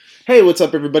Hey, what's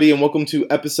up, everybody, and welcome to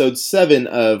episode 7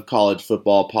 of College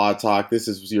Football PodTalk. This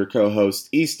is your co-host,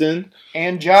 Easton.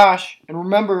 And Josh. And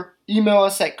remember, email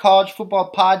us at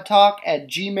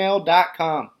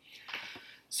collegefootballpodtalk@gmail.com.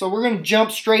 So we're going to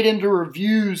jump straight into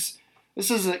reviews.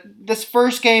 This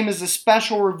first game is a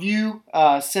special review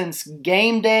since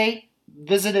Gameday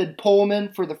visited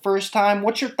Pullman for the first time.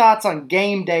 What's your thoughts on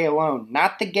game day alone?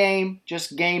 Not the game,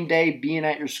 just game day being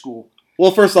at your school.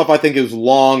 Well, first off, I think it was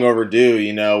long overdue,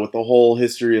 with the whole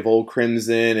history of Old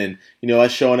Crimson and,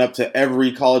 us showing up to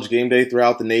every college game day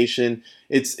throughout the nation.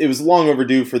 It was long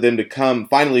overdue for them to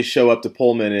finally show up to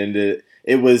Pullman, and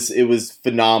it was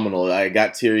phenomenal. I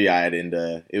got teary-eyed,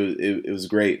 and it was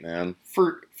great, man.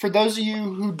 For those of you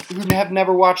who have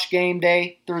never watched Game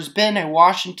Day, there's been a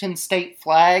Washington State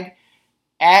flag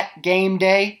at Game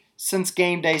Day since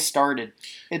Game Day started.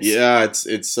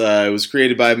 It was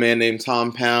created by a man named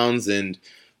Tom Pounds, and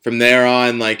from there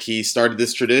on, he started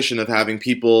this tradition of having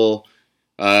people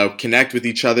connect with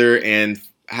each other and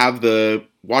have the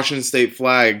Washington State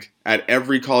flag at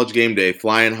every college game day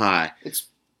flying high.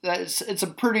 It's a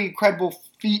pretty incredible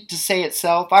feat to say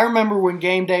itself. I remember when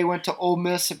Game Day went to Ole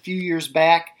Miss a few years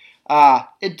back.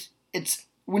 It's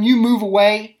when you move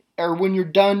away or when you're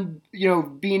done,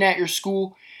 being at your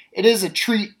school, it is a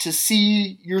treat to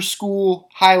see your school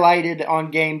highlighted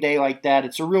on game day like that.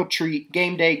 It's a real treat.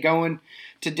 Game day going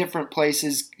to different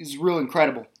places is real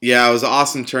incredible. Yeah, it was an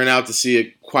awesome turnout to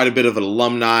see quite a bit of an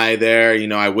alumni there.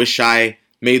 I wish I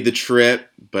made the trip,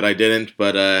 but I didn't.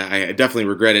 But I definitely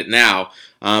regret it now.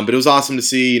 But it was awesome to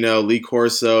see, Lee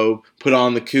Corso put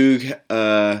on the Coug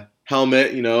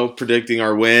helmet, predicting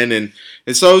our win. And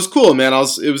so it was cool, man.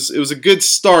 It was a good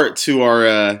start to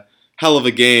our hell of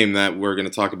a game that we're going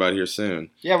to talk about here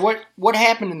soon. Yeah, what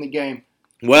happened in the game?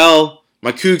 Well,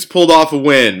 my Cougs pulled off a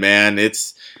win, man.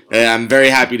 I'm very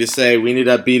happy to say we ended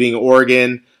up beating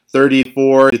Oregon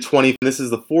 34-20. This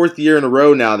is the 4th year in a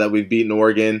row now that we've beaten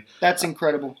Oregon. That's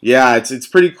incredible. Yeah, it's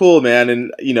pretty cool, man.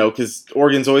 And because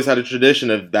Oregon's always had a tradition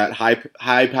of that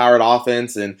high-powered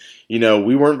offense, and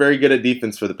we weren't very good at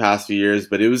defense for the past few years,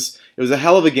 but it was a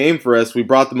hell of a game for us. We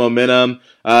brought the momentum.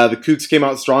 The Cougs came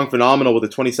out strong, phenomenal with a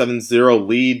 27-0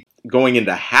 lead going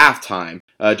into halftime.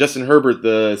 Justin Herbert,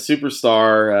 the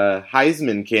superstar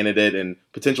Heisman candidate and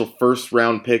potential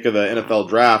first-round pick of the NFL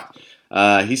draft,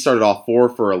 he started off 4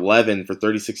 for 11 for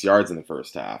 36 yards in the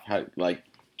first half.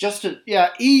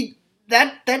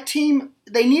 That team,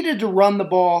 they needed to run the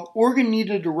ball. Oregon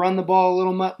needed to run the ball a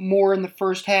little more in the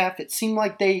first half. It seemed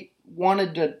like they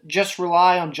wanted to just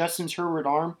rely on Justin Herbert's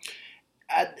arm.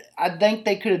 I think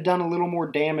they could have done a little more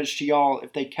damage to y'all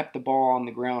if they kept the ball on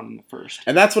the ground in the first.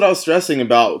 And that's what I was stressing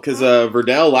about, because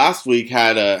Verdell last week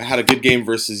had a good game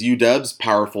versus UW's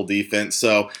powerful defense.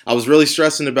 So I was really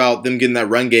stressing about them getting that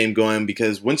run game going,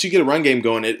 because once you get a run game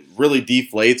going, it really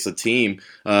deflates a team.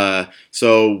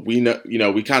 So we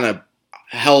kind of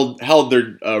held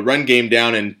their run game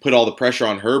down and put all the pressure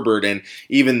on Herbert. And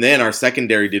even then, our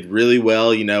secondary did really well.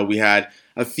 We had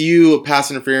a few pass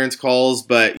interference calls,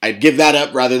 but I'd give that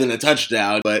up rather than a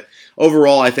touchdown. But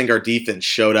overall, I think our defense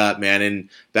showed up, man, and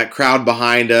that crowd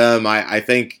behind them. I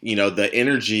think the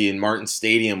energy in Martin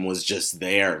Stadium was just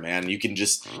there, man. You could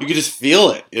just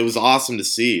feel it. It was awesome to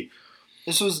see.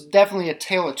 This was definitely a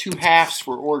tale of two halves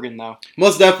for Oregon, though.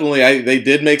 Most definitely, they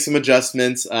did make some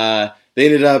adjustments. They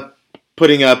ended up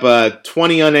putting up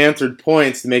 20 unanswered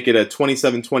points to make it a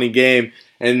 27-20 game.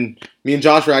 And me and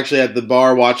Josh were actually at the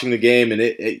bar watching the game, and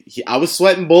I was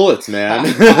sweating bullets, man.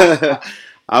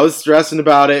 I was stressing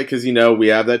about it because, we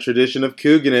have that tradition of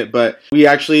Couging it, but we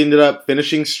actually ended up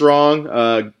finishing strong.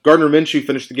 Gardner Minshew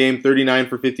finished the game 39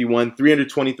 for 51,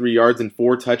 323 yards and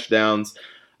 4 touchdowns.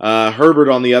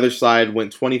 Herbert on the other side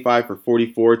went 25 for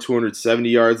 44, 270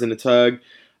 yards and a tug.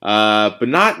 But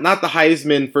not the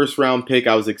Heisman first-round pick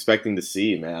I was expecting to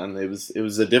see, man. It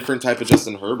was a different type of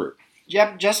Justin Herbert.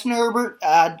 Yep, Justin Herbert,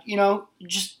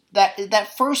 just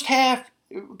that first half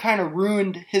kind of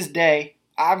ruined his day.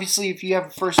 Obviously, if you have a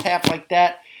first half like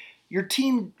that, your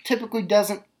team typically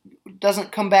doesn't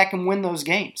come back and win those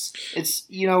games. It's,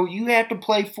 you have to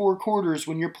play 4 quarters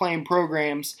when you're playing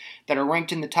programs that are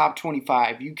ranked in the top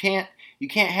 25. You can't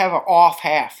have an off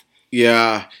half.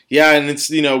 Yeah, and it's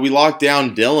we locked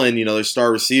down Dylan, their star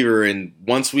receiver, and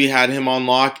once we had him on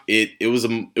lock, it was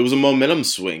a momentum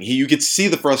swing. You could see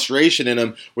the frustration in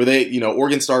him where they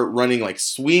Oregon started running like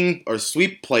swing or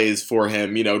sweep plays for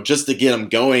him, just to get him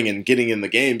going and getting in the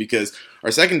game because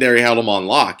our secondary held him on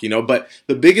lock, But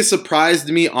the biggest surprise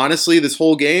to me, honestly, this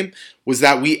whole game was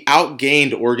that we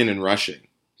outgained Oregon in rushing.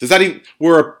 Does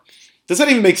Does that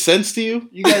even make sense to you?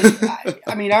 You guys,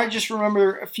 I just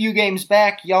remember a few games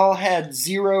back, y'all had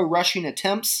 0 rushing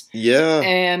attempts. Yeah.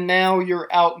 And now you're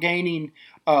outgaining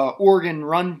Oregon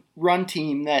run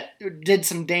team that did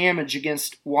some damage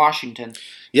against Washington.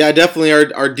 Yeah, definitely.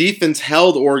 Our defense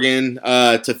held Oregon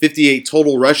to 58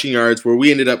 total rushing yards, where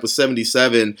we ended up with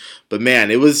 77. But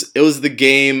man, it was the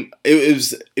game. It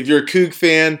was, if you're a Coug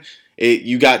fan,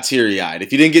 you got teary eyed.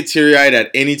 If you didn't get teary eyed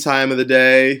at any time of the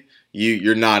day,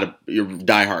 you're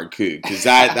diehard Coug, because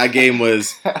that game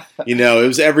was, it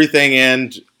was everything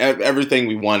and everything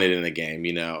we wanted in the game.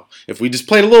 If we just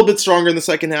played a little bit stronger in the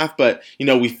second half, but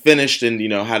we finished and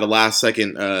had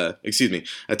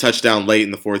a touchdown late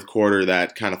in the fourth quarter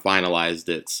that kind of finalized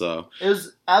it. So that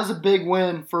was a big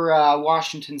win for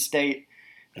Washington State.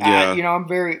 Yeah. I'm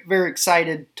very, very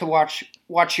excited to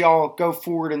watch y'all go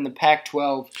forward in the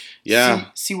Pac-12. Yeah.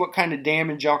 See what kind of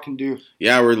damage y'all can do.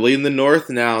 Yeah, we're leading the North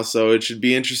now, so it should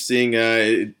be interesting.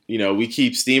 We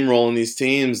keep steamrolling these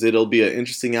teams. It'll be an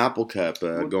interesting Apple Cup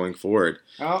going forward.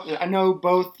 Well, I know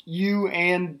both you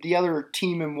and the other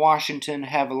team in Washington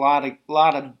have a lot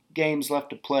of games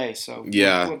left to play. So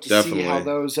yeah, we'll definitely see how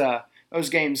those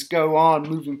games go on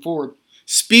moving forward.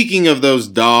 Speaking of those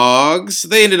dogs,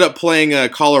 they ended up playing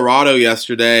Colorado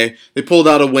yesterday. They pulled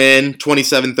out a win,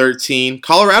 27-13.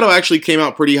 Colorado actually came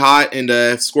out pretty hot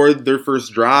and scored their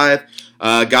first drive.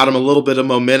 Got them a little bit of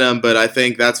momentum, but I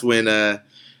think that's when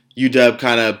UW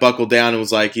kind of buckled down and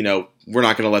was like, we're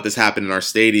not going to let this happen in our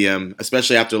stadium,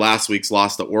 especially after last week's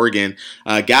loss to Oregon.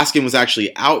 Gaskin was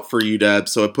actually out for UW,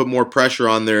 so it put more pressure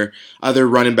on their other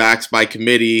running backs by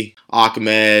committee,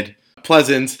 Ahmed,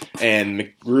 Pleasant, and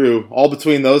McGrew. All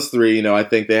between those three, I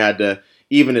think they had to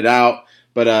even it out.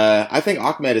 But I think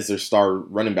Ahmed is their star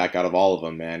running back out of all of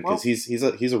them, man, because he's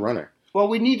a runner. Well,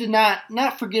 we need to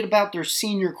not forget about their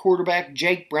senior quarterback,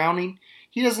 Jake Browning.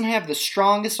 He doesn't have the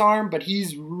strongest arm, but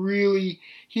he's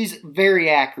very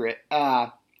accurate.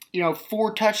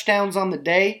 4 touchdowns on the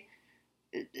day.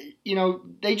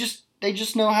 They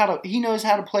just know how to. He knows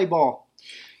how to play ball.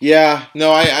 Yeah,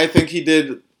 no, I think he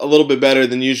did a little bit better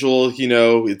than usual. He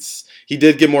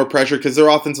did get more pressure because their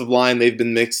offensive line, they've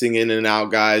been mixing in and out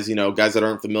guys, guys that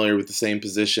aren't familiar with the same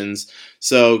positions.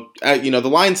 So, the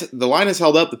line has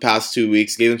held up the past 2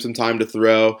 weeks, gave him some time to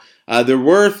throw. There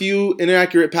were a few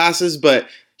inaccurate passes, but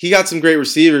he got some great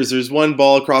receivers. There's one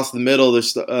ball across the middle.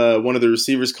 There's one of the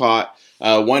receivers caught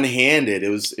one-handed. It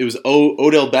was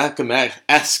Odell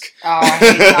Beckham-esque. Oh, I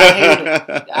hate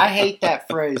it. I hate that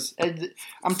phrase.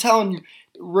 I'm telling you,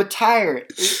 retire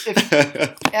it.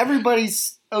 If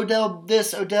everybody's Odell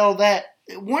this, Odell that.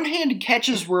 One-handed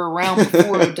catches were around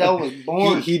before Odell was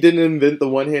born. He didn't invent the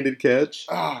one-handed catch.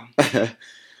 Oh.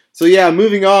 So yeah,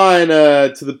 moving on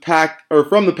to the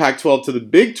from the Pac-12 to the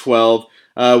Big 12.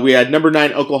 We had number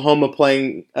 9 Oklahoma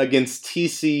playing against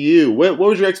TCU. What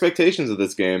was your expectations of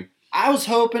this game? I was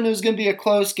hoping it was going to be a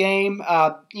close game.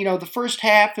 The first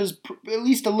half is at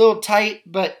least a little tight,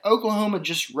 but Oklahoma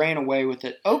just ran away with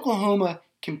it. Oklahoma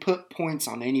can put points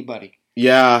on anybody.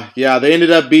 Yeah, they ended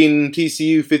up beating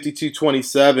TCU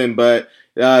 52-27, but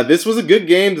this was a good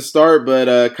game to start,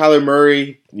 but Kyler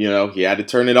Murray, he had to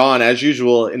turn it on as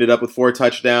usual, ended up with 4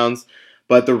 touchdowns.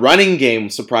 But the running game,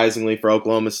 surprisingly, for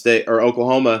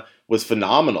Oklahoma was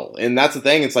phenomenal. And that's the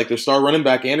thing. It's like their star running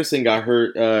back, Anderson, got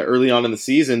hurt early on in the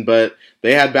season, but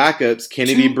they had backups.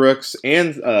 Kennedy, Brooks,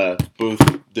 and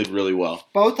Booth did really well.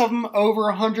 Both of them over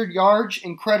 100 yards.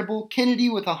 Incredible. Kennedy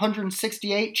with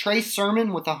 168. Trey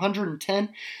Sermon with 110.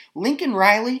 Lincoln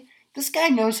Riley, this guy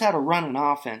knows how to run an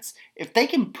offense. If they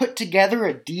can put together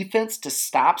a defense to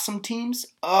stop some teams,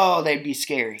 they'd be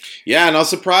scary. Yeah, and I was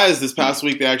surprised this past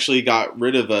week they actually got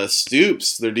rid of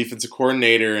Stoops, their defensive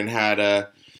coordinator, and had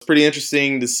it's pretty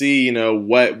interesting to see,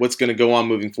 what's going to go on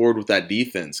moving forward with that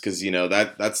defense, because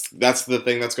that's the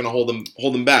thing that's going to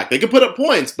hold them back. They can put up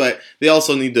points, but they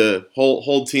also need to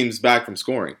hold teams back from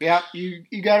scoring. Yeah, you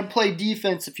got to play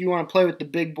defense if you want to play with the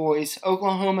big boys.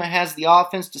 Oklahoma has the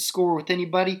offense to score with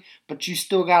anybody, but you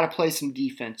still got to play some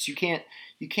defense. You can't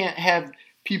have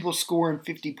people scoring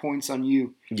 50 points on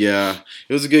you. Yeah,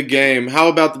 it was a good game. How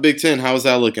about the Big Ten? How was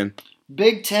that looking?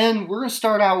 Big Ten, we're going to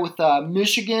start out with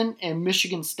Michigan and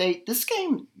Michigan State. This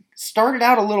game started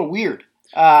out a little weird.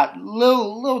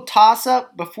 Little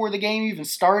toss-up before the game even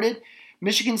started.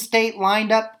 Michigan State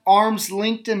lined up, arms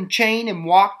linked in chain, and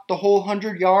walked the whole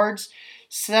 100 yards.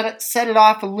 Set it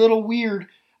off a little weird.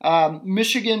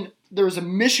 There was a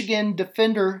Michigan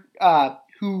defender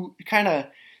who kind of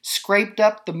scraped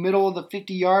up the middle of the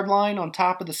 50-yard line on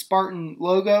top of the Spartan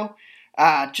logo.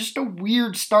 Just a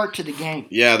weird start to the game.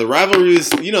 Yeah, the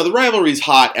rivalry's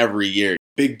hot every year.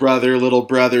 big brother, little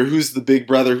brother, who's the big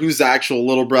brother, who's the actual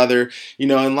little brother,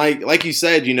 and like you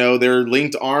said, they're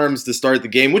linked arms to start the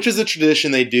game, which is a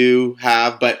tradition they do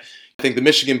have, but I think the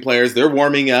Michigan players, they're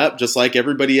warming up just like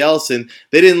everybody else, and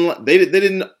they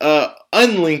didn't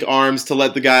unlink arms to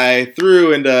let the guy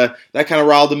through, and that kind of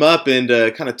riled them up and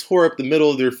kind of tore up the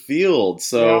middle of their field.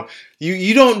 So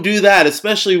you don't do that,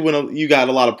 especially when you got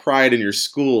a lot of pride in your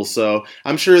school. So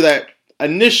I'm sure that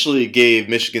initially gave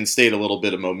Michigan State a little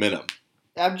bit of momentum.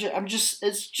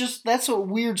 It's just that's a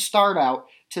weird start out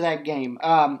to that game.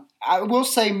 I will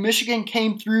say Michigan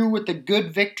came through with a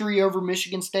good victory over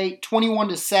Michigan State,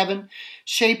 21-7.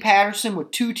 Shea Patterson with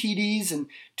 2 TDs and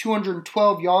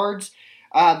 212 yards.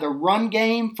 The run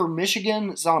game for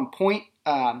Michigan is on point.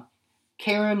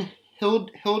 Karen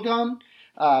Hildon,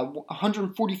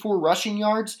 144 rushing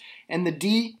yards, and the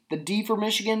D for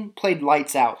Michigan played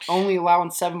lights out, only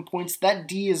allowing 7 points. That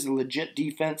D is a legit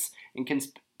defense and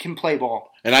can play ball.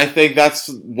 And I think that's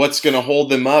what's going to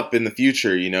hold them up in the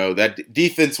future. That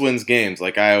defense wins games,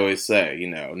 like I always say.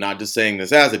 Not just saying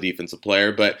this as a defensive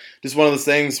player, but just one of those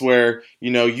things where,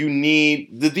 you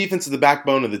need the defense is the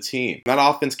backbone of the team. That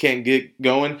offense can't get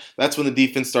going. That's when the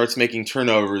defense starts making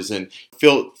turnovers and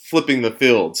flipping the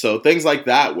field. So things like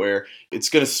that where it's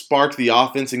going to spark the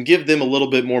offense and give them a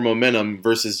little bit more momentum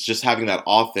versus just having that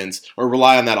offense or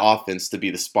rely on that offense to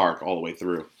be the spark all the way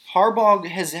through. Harbaugh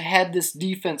has had this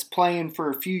defense playing for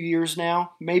a few years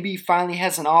now. Maybe he finally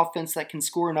has an offense that can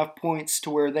score enough points to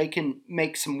where they can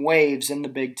make some waves in the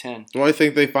Big Ten. Well, I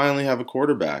think they finally have a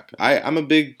quarterback. I'm a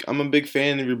big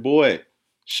fan of your boy,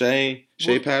 Shea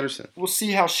Patterson. We'll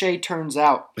see how Shea turns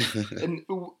out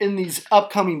in these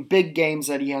upcoming big games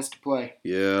that he has to play.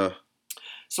 Yeah.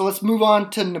 So let's move on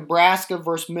to Nebraska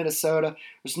versus Minnesota.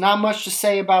 There's not much to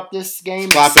say about this game.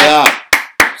 Clap it up.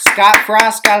 Scott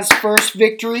Frost got his first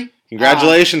victory.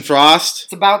 Congratulations, Frost.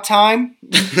 It's about time.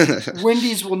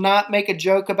 Wendy's will not make a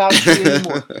joke about you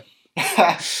anymore.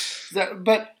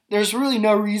 But there's really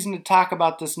no reason to talk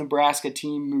about this Nebraska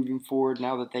team moving forward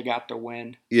now that they got their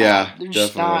win. Yeah, they're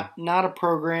just definitely. not a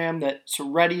program that's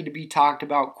ready to be talked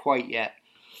about quite yet.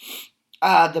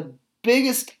 The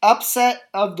biggest upset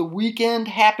of the weekend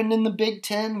happened in the Big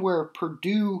Ten where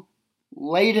Purdue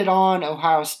laid it on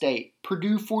Ohio State.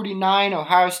 Purdue 49,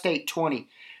 Ohio State 20.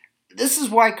 This is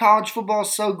why college football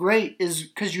is so great, is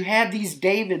because you have these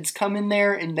Davids come in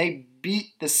there and they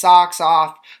beat the socks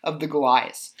off of the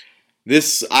Goliaths.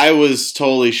 I was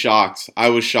totally shocked. I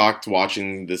was shocked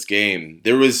watching this game.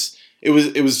 It was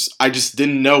I just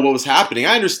didn't know what was happening.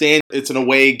 I understand it's an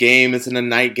away game, it's in a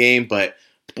night game, but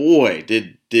boy,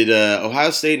 did Ohio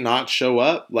State not show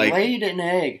up? Laid an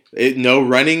egg. No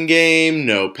running game,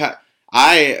 no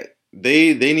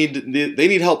They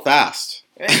need help fast.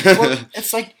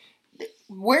 It's like,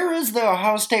 where is the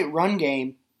Ohio State run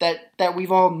game that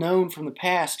we've all known from the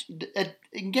past?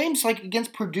 In games like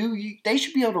against Purdue, they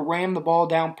should be able to ram the ball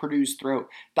down Purdue's throat.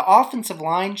 The offensive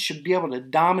line should be able to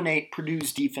dominate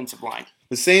Purdue's defensive line.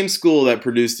 The same school that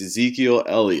produced Ezekiel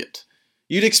Elliott.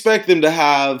 You'd expect them to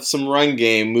have some run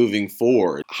game moving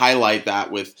forward. Highlight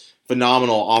that with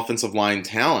phenomenal offensive line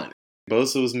talent.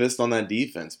 Bosa was missed on that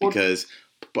defense because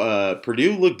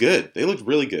Purdue looked good. They looked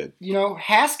really good.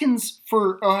 Haskins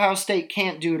for Ohio State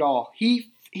can't do it all. He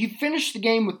finished the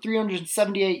game with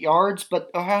 378 yards,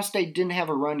 but Ohio State didn't have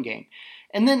a run game.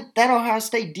 And then that Ohio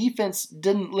State defense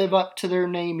didn't live up to their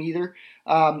name either.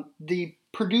 The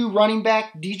Purdue running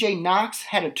back, DJ Knox,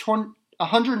 had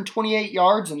 128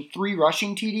 yards and 3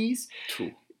 rushing TDs.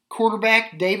 True.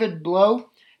 Quarterback David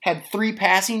Blow had 3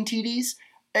 passing TDs.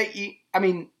 I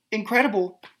mean,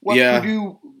 incredible what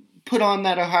Purdue put on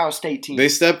that Ohio State team. They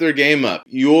stepped their game up.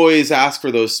 You always ask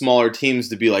for those smaller teams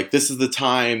to be like, this is the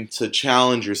time to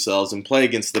challenge yourselves and play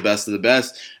against the best of the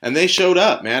best. And they showed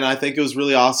up, man. I think it was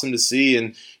really awesome to see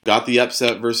and got the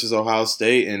upset versus Ohio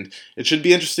State. And it should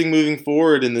be interesting moving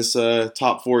forward in this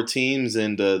top 4 teams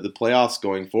and the playoffs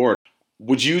going forward.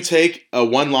 Would you take a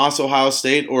one-loss Ohio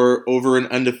State or over an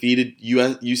undefeated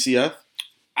UCF?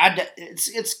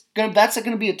 That's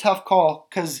going to be a tough call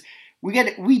because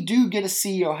we do get to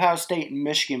see Ohio State and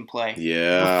Michigan play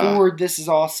before this is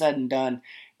all said and done.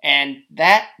 And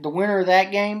the winner of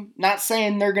that game, not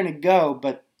saying they're going to go,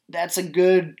 but that's a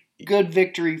good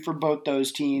victory for both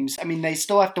those teams. I mean, they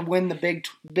still have to win the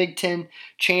Big Ten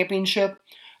championship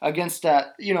against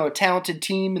a talented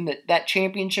team in that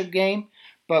championship game,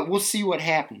 but we'll see what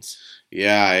happens.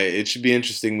 Yeah, it should be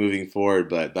interesting moving forward,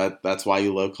 but that's why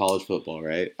you love college football,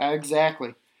 right?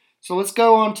 Exactly. So let's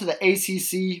go on to the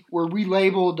ACC, where we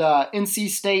labeled NC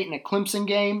State in a Clemson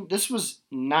game. This was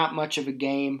not much of a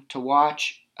game to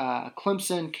watch.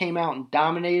 Clemson came out and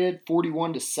dominated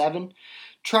 41-7.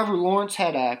 Trevor Lawrence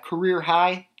had a career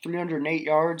high, 308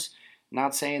 yards.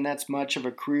 Not saying that's much of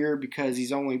a career because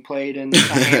he's only played in a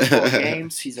handful of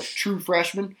games. He's a true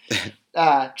freshman.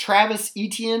 Travis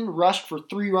Etienne rushed for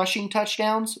 3 rushing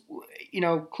touchdowns.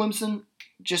 Clemson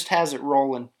just has it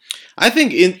rolling. I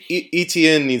think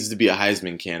Etienne needs to be a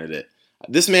Heisman candidate.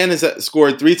 This man has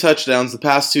scored 3 touchdowns the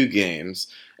past 2 games,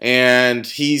 and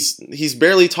he's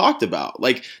barely talked about.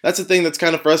 Like, that's the thing that's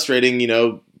kind of frustrating.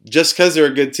 Just because they're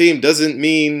a good team doesn't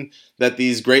mean that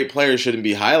these great players shouldn't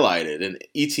be highlighted. And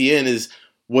Etienne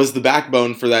was the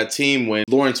backbone for that team when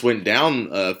Lawrence went down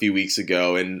a few weeks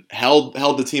ago and held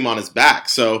the team on his back.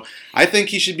 So I think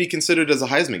he should be considered as a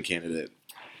Heisman candidate.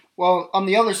 Well, on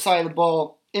the other side of the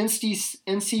ball,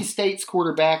 NC State's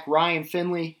quarterback, Ryan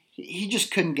Finley, he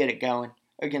just couldn't get it going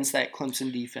against that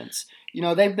Clemson defense.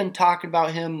 They've been talking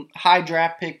about him, high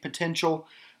draft pick potential.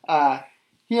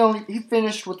 He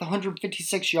finished with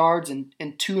 156 yards and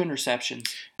 2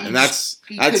 interceptions. And that's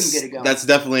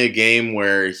definitely a game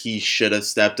where he should have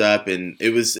stepped up, and it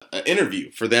was an interview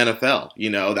for the NFL.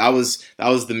 That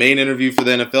was the main interview for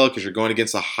the NFL because you're going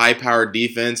against a high-powered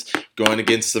defense, going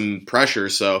against some pressure,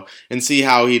 and see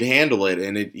how he'd handle it,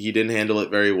 and he didn't handle it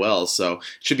very well. So it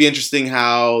should be interesting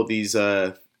how these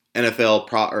NFL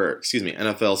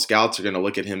scouts are going to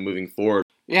look at him moving forward.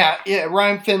 Yeah,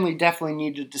 Ryan Finley definitely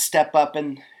needed to step up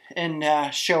and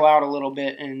show out a little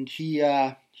bit, and he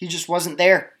just wasn't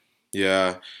there.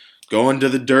 Yeah. Going to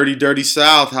the dirty, dirty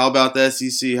South. How about the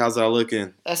SEC? How's that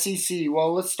looking? SEC.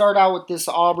 Well, let's start out with this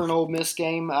Auburn-Ole Miss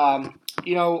game.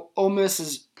 Ole Miss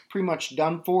is pretty much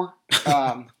done for.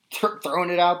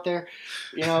 Throwing it out there.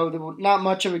 Not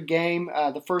much of a game.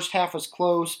 The first half was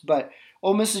close, but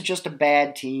Ole Miss is just a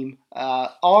bad team.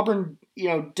 Auburn,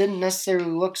 didn't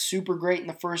necessarily look super great in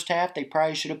the first half. They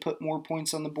probably should have put more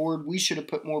points on the board. We should have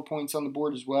put more points on the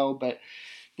board as well. But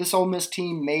this Ole Miss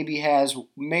team maybe has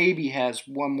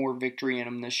one more victory in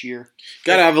them this year.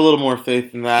 Got to have a little more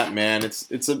faith in that, man.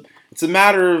 It's a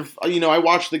matter of I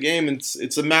watched the game. And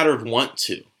it's a matter of want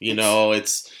to.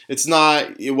 It's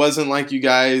not. It wasn't like you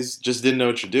guys just didn't know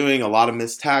what you're doing. A lot of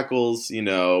missed tackles.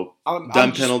 Dumb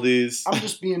penalties. I'm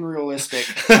just being realistic.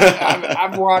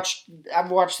 I've watched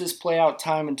this play out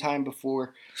time and time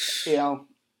before.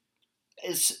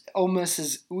 It's Ole Miss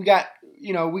is we got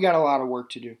a lot of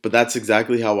work to do. But that's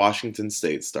exactly how Washington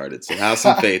State started. So have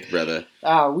some faith, brother.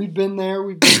 We've been there.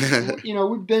 We've been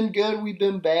we've been good. We've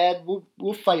been bad.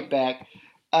 We'll fight back.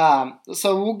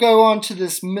 So we'll go on to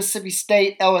this Mississippi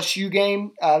State LSU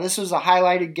game. This was a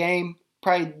highlighted game,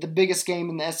 probably the biggest game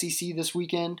in the SEC this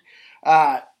weekend.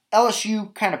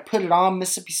 LSU kind of put it on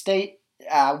Mississippi State,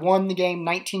 won the game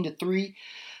 19-3.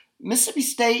 Mississippi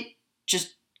State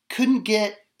just couldn't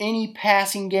get any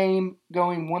passing game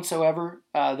going whatsoever.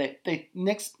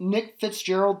 Nick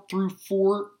Fitzgerald threw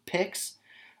 4 picks,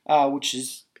 which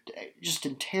is just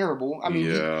terrible. I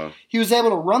mean, he was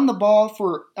able to run the ball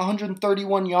for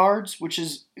 131 yards, which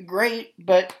is great,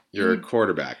 but you're a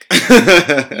quarterback.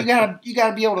 you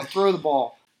gotta be able to throw the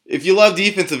ball. If you love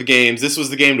defensive games, this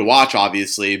was the game to watch,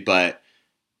 obviously, but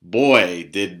boy,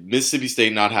 did Mississippi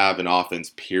State not have an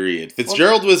offense, period.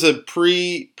 Fitzgerald was a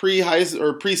preseason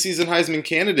Heisman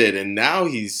candidate, and now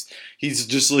he's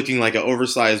just looking like an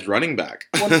oversized running back.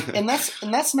 and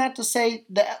that's not to say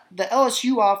that the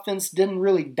LSU offense didn't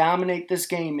really dominate this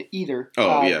game either.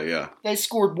 Oh, yeah. They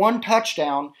scored 1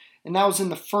 touchdown, and that was in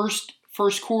the first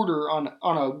quarter on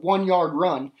a 1-yard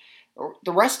run.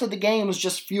 The rest of the game was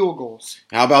just field goals.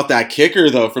 How about that kicker,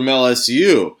 though, from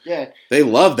LSU? Yeah. They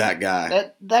love that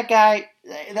guy. That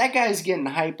guy's getting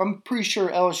hype. I'm pretty sure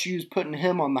LSU's putting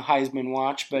him on the Heisman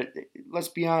watch, but let's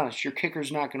be honest, your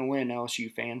kicker's not going to win,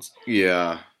 LSU fans.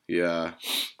 Yeah.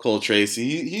 Cole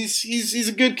Tracy, he's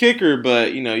a good kicker,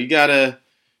 but you gotta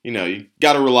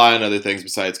rely on other things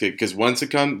besides kick, because once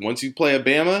you play a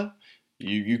Bama,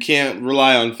 you can't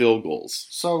rely on field goals.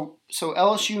 So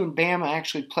LSU and Bama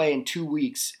actually play in 2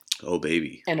 weeks. Oh,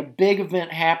 baby. And a big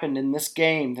event happened in this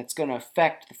game that's going to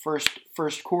affect the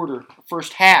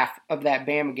first half of that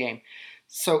Bama game.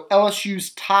 So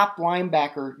LSU's top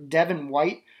linebacker, Devin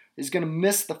White, is going to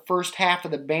miss the first half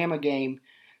of the Bama game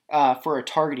for a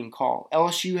targeting call.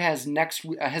 LSU has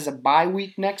a bye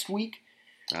week next week.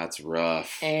 That's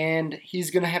rough. And he's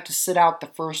going to have to sit out the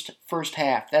first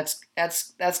half. That's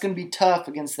going to be tough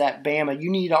against that Bama.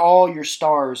 You need all your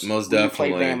stars. Most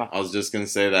definitely. I was just going to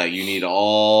say that. You need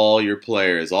all your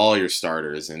players, all your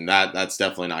starters, and that's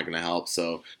definitely not going to help.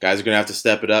 So guys are going to have to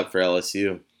step it up for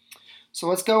LSU. So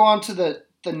let's go on to the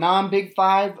non-Big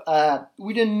Five.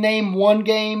 We didn't name one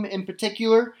game in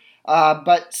particular.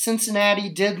 But Cincinnati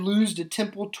did lose to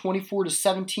Temple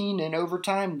 24-17 in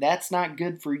overtime. That's not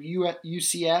good for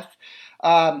UCF.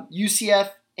 UCF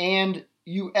and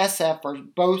USF are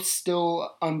both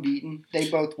still unbeaten. They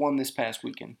both won this past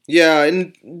weekend. Yeah,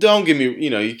 and don't give me,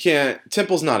 you can't.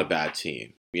 Temple's not a bad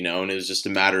team, and it was just a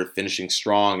matter of finishing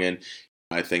strong. And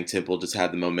I think Temple just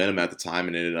had the momentum at the time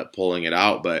and ended up pulling it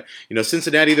out. But,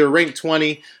 Cincinnati, they're ranked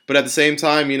 20, but at the same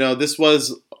time, this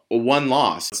was a one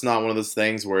loss. It's not one of those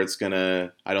things where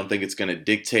I don't think it's going to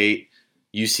dictate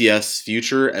UCF's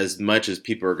future as much as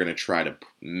people are going to try to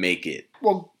make it.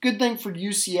 Well, good thing for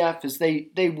UCF is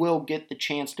they will get the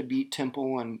chance to beat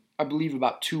Temple in, I believe,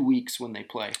 about 2 weeks when they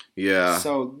play. Yeah.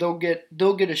 So they'll get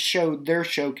their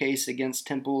showcase against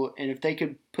Temple, and if they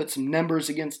could put some numbers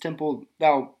against Temple,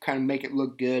 that'll kind of make it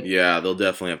look good. Yeah, they'll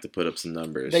definitely have to put up some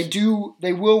numbers.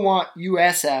 They will want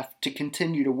USF to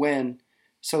continue to win,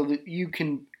 so that you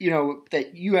can,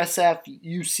 that USF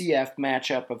UCF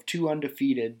matchup of two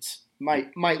undefeateds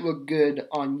might look good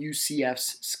on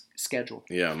UCF's schedule.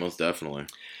 Yeah, most definitely.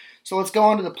 So let's go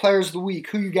on to the players of the week.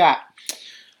 Who you got?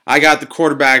 I got the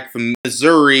quarterback from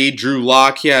Missouri, Drew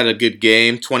Lock. He had a good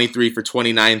game, 23 for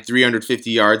 29, 350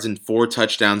 yards, and 4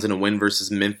 touchdowns in a win versus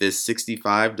Memphis,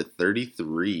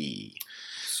 65-33.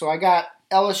 So I got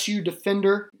LSU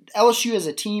defender. LSU as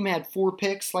a team had 4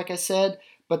 picks, like I said,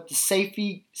 but the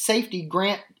safety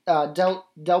Grant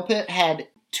Delpit had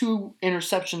 2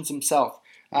 interceptions himself.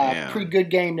 Pretty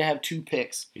good game to have 2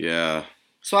 picks. Yeah.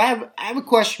 So I have a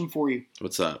question for you.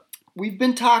 What's up? We've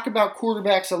been talking about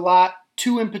quarterbacks a lot,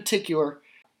 2 in particular,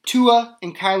 Tua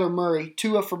and Kyler Murray.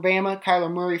 Tua for Bama,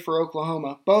 Kyler Murray for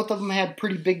Oklahoma. Both of them had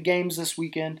pretty big games this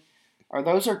weekend. Are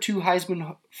those our 2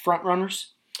 Heisman frontrunners?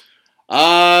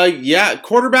 Yeah,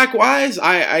 quarterback-wise,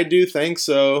 I do think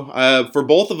so. For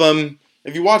both of them,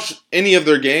 if you watch any of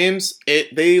their games,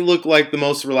 they look like the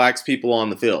most relaxed people on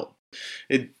the field.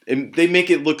 They make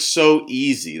it look so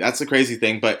easy. That's the crazy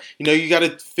thing. But you got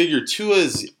to figure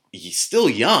he's still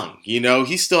young.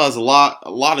 He still has a lot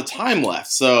of time left.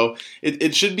 So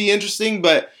it should be interesting.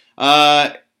 But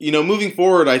moving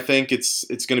forward, I think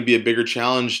it's going to be a bigger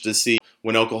challenge to see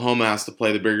when Oklahoma has to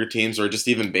play the bigger teams, or just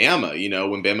even Bama.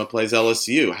 When Bama plays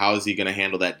LSU, how is he going to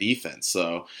handle that defense?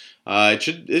 So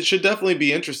it should definitely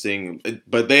be interesting.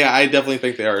 But I definitely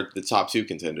think they are the top 2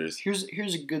 contenders.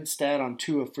 Here's a good stat on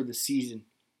Tua for the season: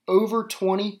 over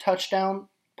 20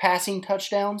 passing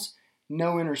touchdowns,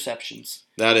 no interceptions.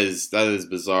 That is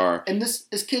bizarre. And this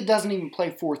kid doesn't even play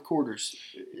fourth quarters.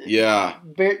 Yeah.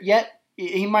 Yet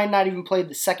he might not even play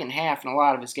the second half in a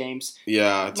lot of his games.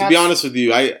 Yeah. To be honest with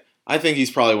you, I think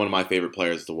he's probably one of my favorite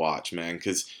players to watch, man,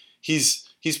 because he's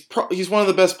one of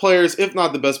the best players, if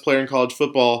not the best player in college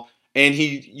football, and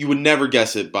you would never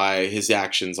guess it by his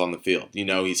actions on the field.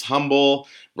 He's humble.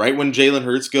 Right when Jalen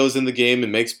Hurts goes in the game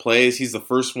and makes plays, he's the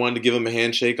first one to give him a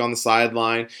handshake on the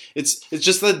sideline. It's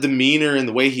just the demeanor and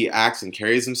the way he acts and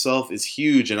carries himself is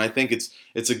huge, and I think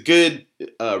it's a good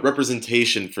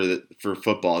representation for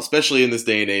football, especially in this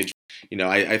day and age.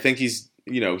 I think he's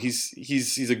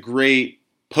a great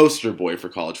poster boy for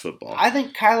college football. I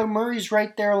think Kyler Murray's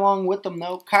right there along with them,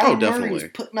 though. Kyler Murray is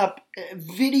putting up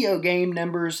video game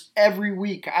numbers every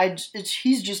week.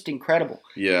 He's just incredible.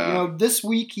 Yeah. This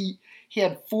week he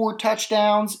had 4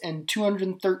 touchdowns and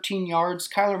 213 yards.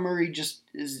 Kyler Murray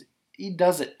he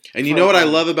does it. And you know what I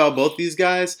love about both these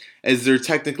guys is they're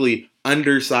technically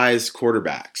undersized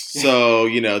quarterbacks. So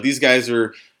these guys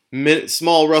are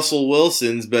small Russell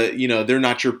Wilsons, but they're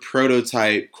not your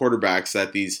prototype quarterbacks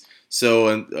that these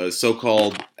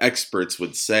so-called experts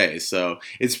would say. So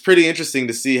it's pretty interesting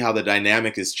to see how the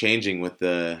dynamic is changing with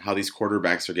how these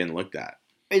quarterbacks are getting looked at.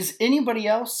 Is anybody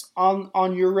else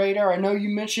on your radar? I know you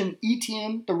mentioned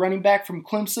Etienne, the running back from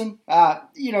Clemson.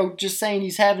 Just saying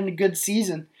he's having a good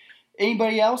season.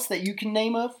 Anybody else that you can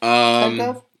think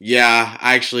of? Yeah,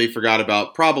 I actually forgot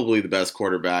about probably the best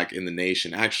quarterback in the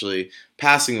nation. Actually,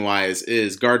 passing-wise,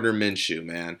 is Gardner Minshew,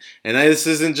 man. And this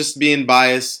isn't just being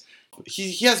biased.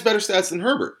 He has better stats than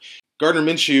Herbert. Gardner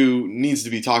Minshew needs to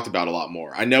be talked about a lot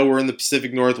more. I know we're in the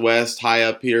Pacific Northwest, high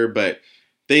up here, but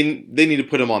they need to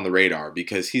put him on the radar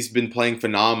because he's been playing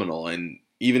phenomenal, and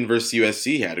even versus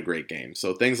USC he had a great game.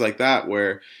 So things like that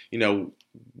where,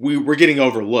 we're getting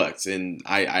overlooked, and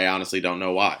I honestly don't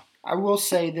know why. I will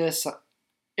say this.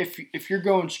 If you're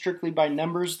going strictly by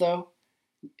numbers, though,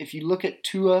 if you look at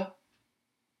Tua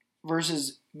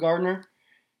versus Gardner,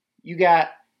 you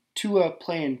got Tua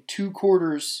playing 2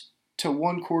 quarters to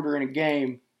 1 quarter in a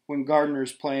game when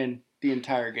Gardner's playing the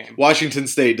entire game. Washington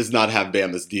State does not have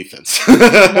Bama's defense.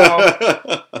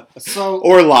 No. So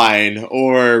or line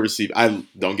or receive.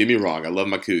 Don't get me wrong. I love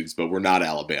my Cougs, but we're not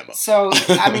Alabama. So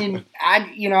I mean,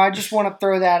 I just want to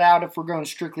throw that out if we're going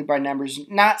strictly by numbers.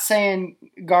 Not saying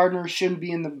Gardner shouldn't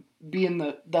be in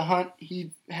the hunt.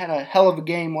 He had a hell of a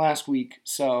game last week,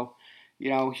 so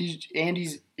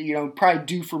he's probably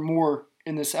due for more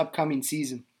in this upcoming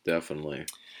season. Definitely.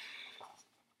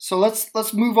 So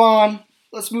let's move on.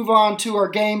 Let's move on to our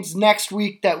games next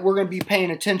week that we're going to be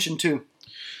paying attention to.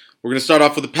 We're going to start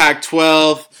off with the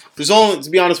Pac-12. To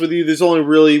be honest with you, there's only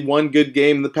really one good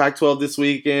game in the Pac-12 this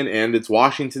weekend, and it's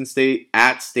Washington State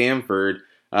at Stanford.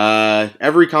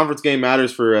 Every conference game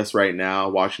matters for us right now,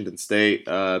 Washington State,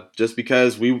 just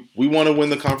because we want to win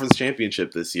the conference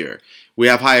championship this year. We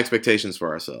have high expectations for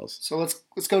ourselves. So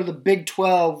let's go to the Big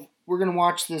 12. We're going to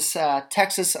watch this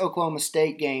Texas-Oklahoma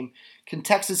State game. Can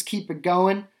Texas keep it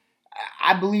going?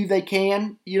 I believe they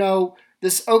can.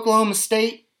 This Oklahoma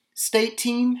State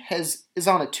team is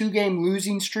on a 2-game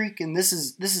losing streak, and this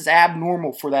is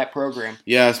abnormal for that program.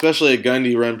 Yeah, especially a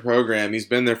Gundy-run program. He's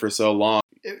been there for so long.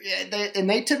 And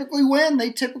they typically win.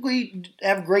 They typically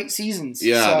have great seasons.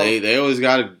 Yeah, they always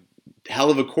got a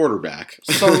hell of a quarterback.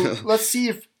 So let's see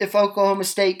if Oklahoma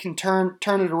State can turn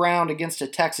it around against a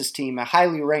Texas team, a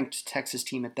highly ranked Texas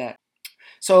team at that.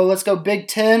 So let's go Big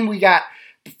Ten. We got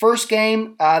the first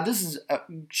game. This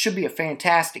should be a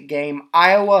fantastic game.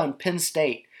 Iowa and Penn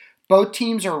State. Both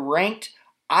teams are ranked.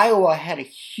 Iowa had a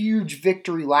huge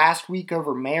victory last week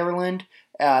over Maryland.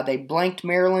 They blanked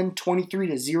Maryland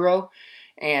 23-0.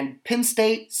 And Penn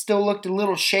State still looked a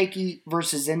little shaky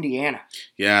versus Indiana.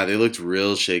 Yeah, they looked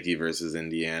real shaky versus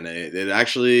Indiana. It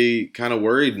actually kind of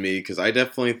worried me because I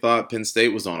definitely thought Penn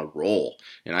State was on a roll.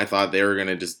 And I thought they were going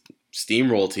to just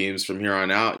steamroll teams from here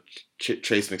on out.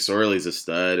 Trace McSorley's a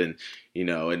stud.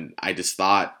 And I just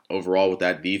thought overall with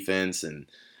that defense and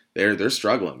they're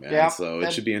struggling, man. Yeah, so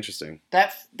it should be interesting.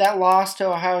 That loss to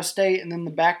Ohio State and then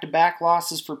the back-to-back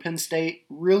losses for Penn State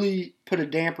really put a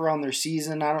damper on their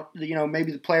season.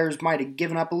 Maybe the players might have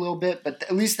given up a little bit, but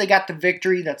at least they got the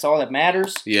victory. That's all that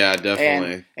matters. Yeah,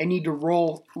 definitely. And they need to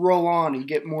roll on and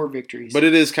get more victories. But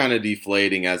it is kind of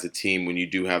deflating as a team when you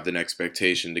do have an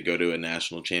expectation to go to a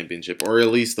national championship or at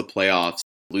least the playoffs,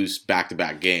 lose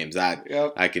back-to-back games. That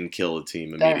can kill a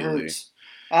team immediately. That hurts.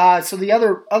 So the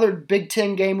other Big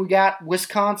Ten game we got,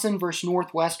 Wisconsin versus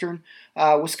Northwestern.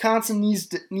 Wisconsin needs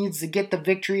to get the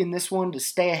victory in this one to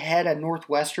stay ahead of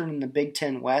Northwestern in the Big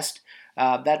Ten West.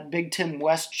 That Big Ten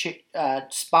West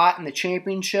spot in the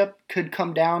championship could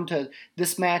come down to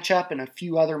this matchup and a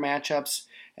few other matchups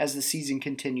as the season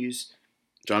continues.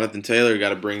 Jonathan Taylor got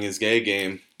to bring his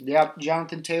game. Yep,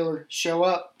 Jonathan Taylor, show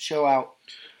up, show out.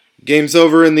 Games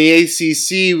over in the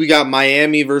ACC. We got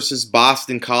Miami versus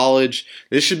Boston College.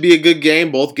 This should be a good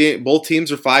game. Both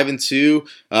teams are 5-2.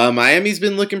 Miami's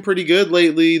been looking pretty good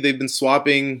lately. They've been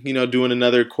swapping, doing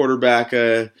another quarterback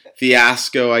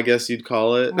fiasco, I guess you'd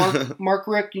call it. Mark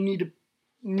Richt, you need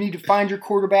to find your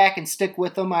quarterback and stick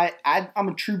with them. I'm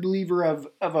a true believer of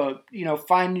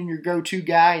finding your go-to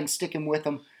guy and sticking with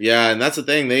them. Yeah, and that's the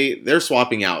thing. They're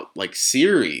swapping out like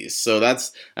series, so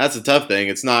that's a tough thing.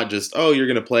 It's not just you're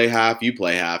gonna play half, you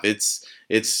play half. It's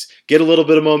get a little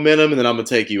bit of momentum and then I'm gonna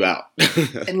take you out.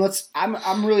 And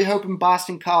I'm really hoping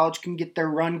Boston College can get their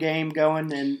run game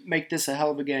going and make this a hell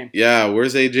of a game. Yeah,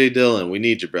 where's AJ Dillon? We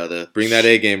need you, brother. Bring that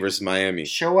A game versus Miami.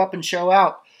 Show up and show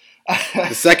out.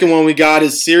 The second one we got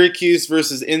is Syracuse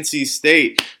versus NC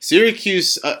State.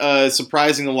 Syracuse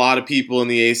surprising a lot of people in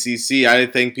the ACC. I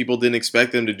think people didn't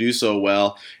expect them to do so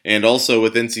well. And also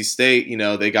with NC State,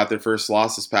 they got their first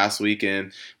loss this past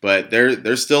weekend, but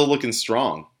they're still looking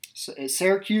strong.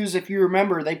 Syracuse, if you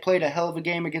remember, they played a hell of a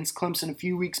game against Clemson a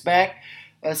few weeks back.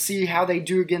 See how they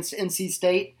do against NC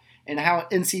State and how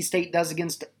NC State does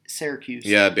against Syracuse.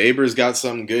 Yeah, Baber's got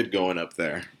something good going up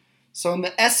there. So in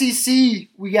the SEC,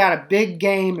 we got a big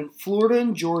game in Florida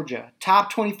and Georgia.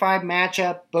 Top 25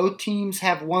 matchup. Both teams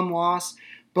have one loss.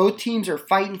 Both teams are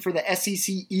fighting for the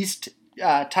SEC East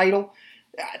title.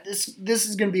 This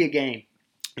is going to be a game.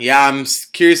 Yeah, I'm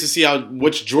curious to see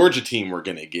which Georgia team we're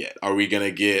going to get. Are we going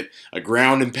to get a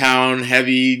ground and pound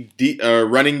heavy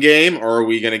running game, or are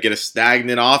we going to get a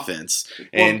stagnant offense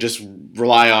and just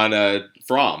rely on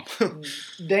Fromm?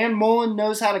 Dan Mullen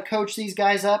knows how to coach these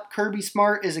guys up. Kirby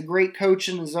Smart is a great coach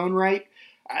in his own right.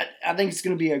 I think it's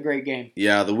going to be a great game.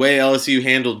 Yeah, the way LSU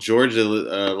handled Georgia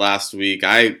last week,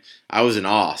 I was in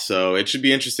awe. So it should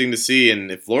be interesting to see. And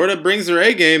if Florida brings their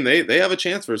A game, they have a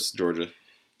chance versus Georgia.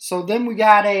 So then we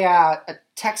got a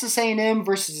Texas A&M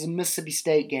versus a Mississippi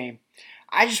State game.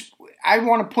 I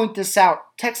want to point this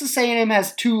out. Texas A&M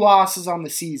has 2 losses on the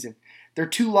season. Their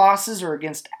 2 losses are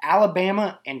against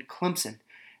Alabama and Clemson.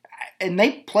 And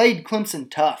they played Clemson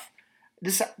tough.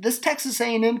 This Texas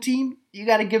A&M team, you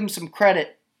got to give them some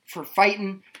credit for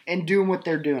fighting and doing what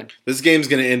they're doing. This game's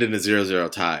going to end in a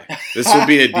 0-0 tie. This will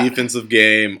be a defensive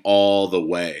game all the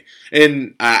way,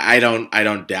 and I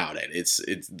don't doubt it.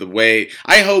 It's the way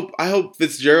I hope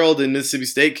Fitzgerald and Mississippi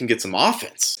State can get some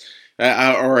offense,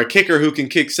 or a kicker who can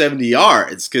kick 70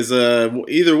 yards. Because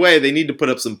either way, they need to put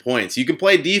up some points. You can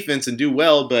play defense and do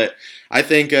well, but I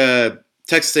think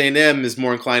Texas A&M is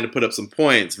more inclined to put up some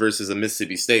points versus a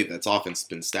Mississippi State that's offense has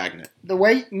been stagnant. The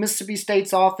way Mississippi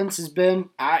State's offense has been,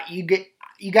 you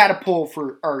got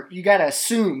to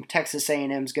assume Texas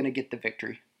A&M is going to get the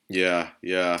victory. Yeah.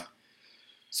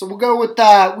 So we'll go with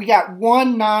we got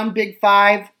one non-Big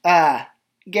Five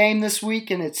game this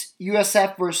week, and it's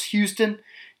USF versus Houston.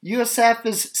 USF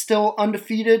is still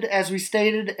undefeated, as we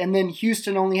stated, and then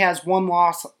Houston only has 1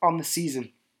 loss on the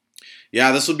season.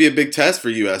 Yeah, this will be a big test for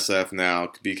USF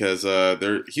now because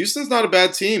Houston's not a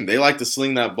bad team. They like to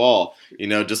sling that ball,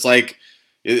 just like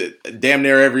damn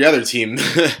near every other team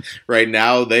right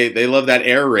now. They love that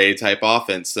air raid type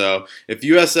offense. So if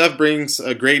USF brings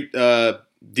a great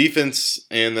defense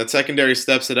and the secondary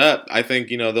steps it up, I think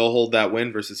they'll hold that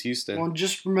win versus Houston. Well,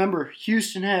 just remember,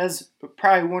 Houston has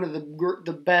probably one of the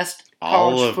best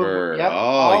college Oliver. football. Yep, Oh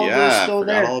Oliver's yeah, still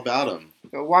forgot there. all about him.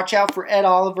 Watch out for Ed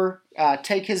Oliver.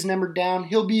 Take his number down.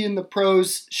 He'll be in the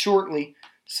pros shortly.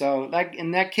 So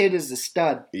that kid is a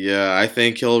stud. Yeah, I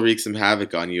think he'll wreak some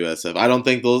havoc on USF. I don't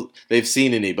think they've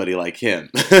seen anybody like him.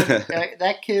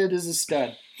 That kid is a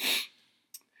stud.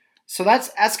 So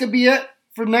that's gonna be it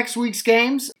for next week's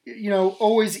games.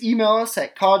 Always email us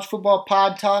at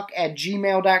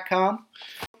collegefootballpodtalk@gmail.com.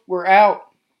 We're out.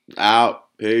 Out.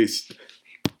 Peace.